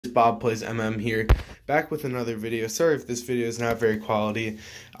Bob Plays MM here, back with another video. Sorry if this video is not very quality.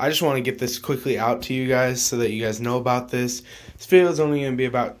 I just want to get this quickly out to you guys so that you guys know about this. This video is only going to be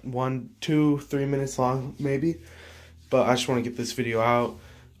about 1, 2, 3 minutes long, maybe. But I just want to get this video out,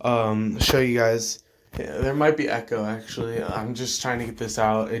 show you guys. Yeah, there might be echo, actually. I'm just trying to get this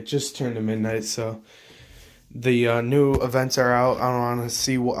out. It just turned to midnight, so the new events are out. I want to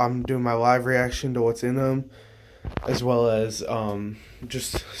see what I'm doing, my live reaction to what's in them, as well as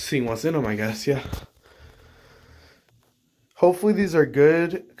just seeing what's in them, I guess. Yeah, hopefully these are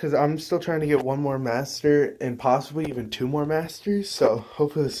good, because I'm still trying to get one more master and possibly even 2 more masters, so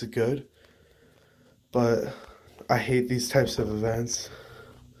hopefully this is good. But I hate these types of events.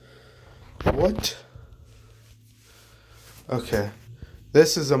 What? Okay,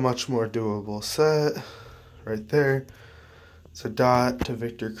 this is a much more doable set right there. It's a dot to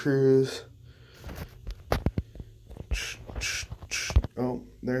Victor Cruz. Oh,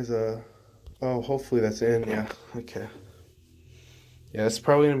 there's a... Oh, hopefully that's in. Yeah, okay. Yeah, it's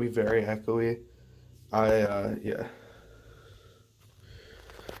probably going to be very echoey. Yeah.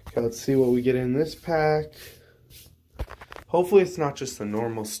 Okay, let's see what we get in this pack. Hopefully it's not just the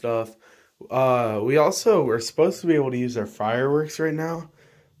normal stuff. We're supposed to be able to use our fireworks right now,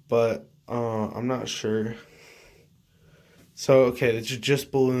 but I'm not sure. So, okay, it's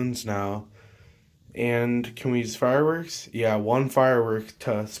just balloons now. And can we use fireworks? Yeah, 1 firework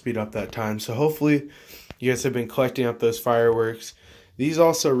to speed up that time. So hopefully you guys have been collecting up those fireworks. These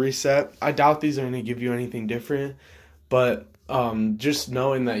also reset. I doubt these are going to give you anything different, but just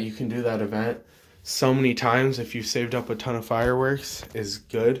knowing that you can do that event so many times if you saved up a ton of fireworks is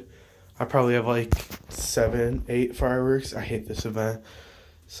good. I probably have like 7, 8 fireworks. I hate this event.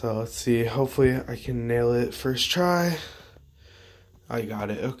 So let's see. Hopefully I can nail it first try. I got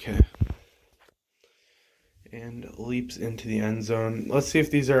it. Okay. And leaps into the end zone. Let's see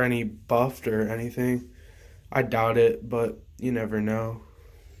if these are any buffed or anything. I doubt it, but you never know.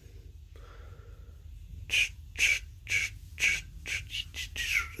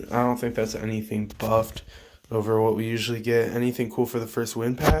 I don't think that's anything buffed over what we usually get. Anything cool for the first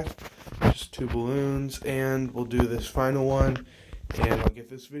win pack? Just 2 balloons, and we'll do this final one, and I'll get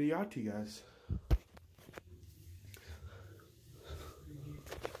this video out to you guys.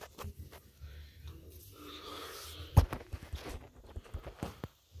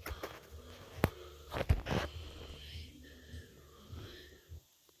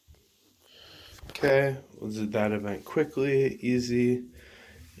 Okay, we'll do that event quickly, easy,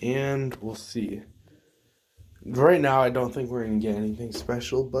 and we'll see. Right now, I don't think we're going to get anything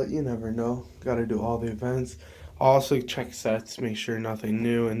special, but you never know. Got to do all the events. I'll also check sets, make sure nothing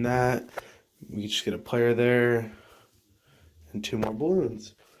new in that. We just get a player there, and 2 more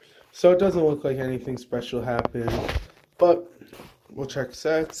balloons. So it doesn't look like anything special happened, but we'll check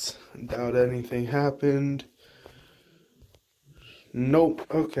sets. Doubt anything happened. Nope.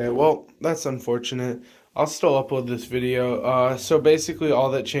 Okay, well, that's unfortunate. I'll still upload this video. So basically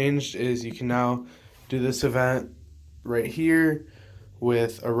all that changed is you can now do this event right here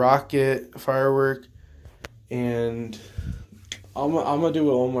with a rocket, a firework, and I'm gonna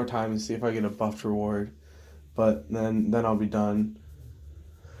do it one more time and see if I get a buffed reward. But then I'll be done.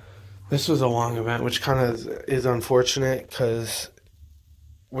 This was a long event, which kind of is unfortunate because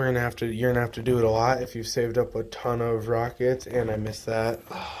you're gonna have to do it a lot if you've saved up a ton of rockets, and I missed that.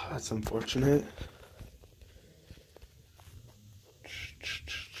 Oh, that's unfortunate.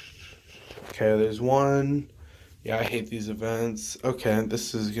 Okay, there's 1. Yeah, I hate these events. Okay,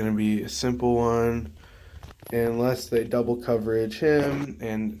 this is gonna be a simple one, unless they double coverage him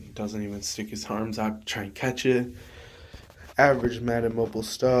and doesn't even stick his arms out to try and catch it. Average Madden mobile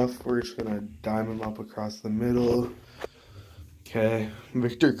stuff. We're just gonna dime him up across the middle. Okay,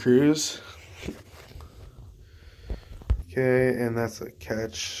 Victor Cruz. Okay, and that's a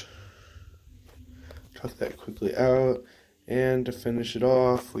catch. Chuck that quickly out. And to finish it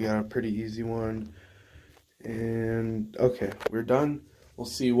off, we got a pretty easy one. And, okay, we're done. We'll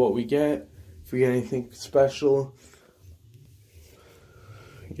see what we get. If we get anything special.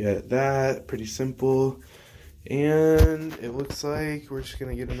 Get that. Pretty simple. And it looks like we're just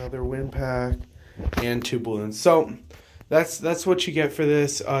going to get another win pack and 2 balloons. So that's what you get for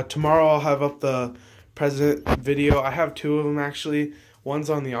this. Tomorrow I'll have up the present video. I have 2 of them actually. One's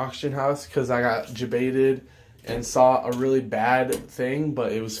on the auction house because I got jebaited and saw a really bad thing,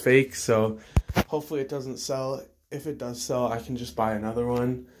 but it was fake. So hopefully it doesn't sell. If it does sell, I can just buy another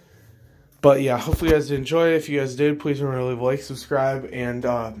one. But yeah, hopefully you guys did enjoy. If you guys did, please remember to leave a like, subscribe, and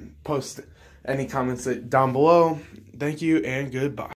post any comments down below. Thank you and goodbye.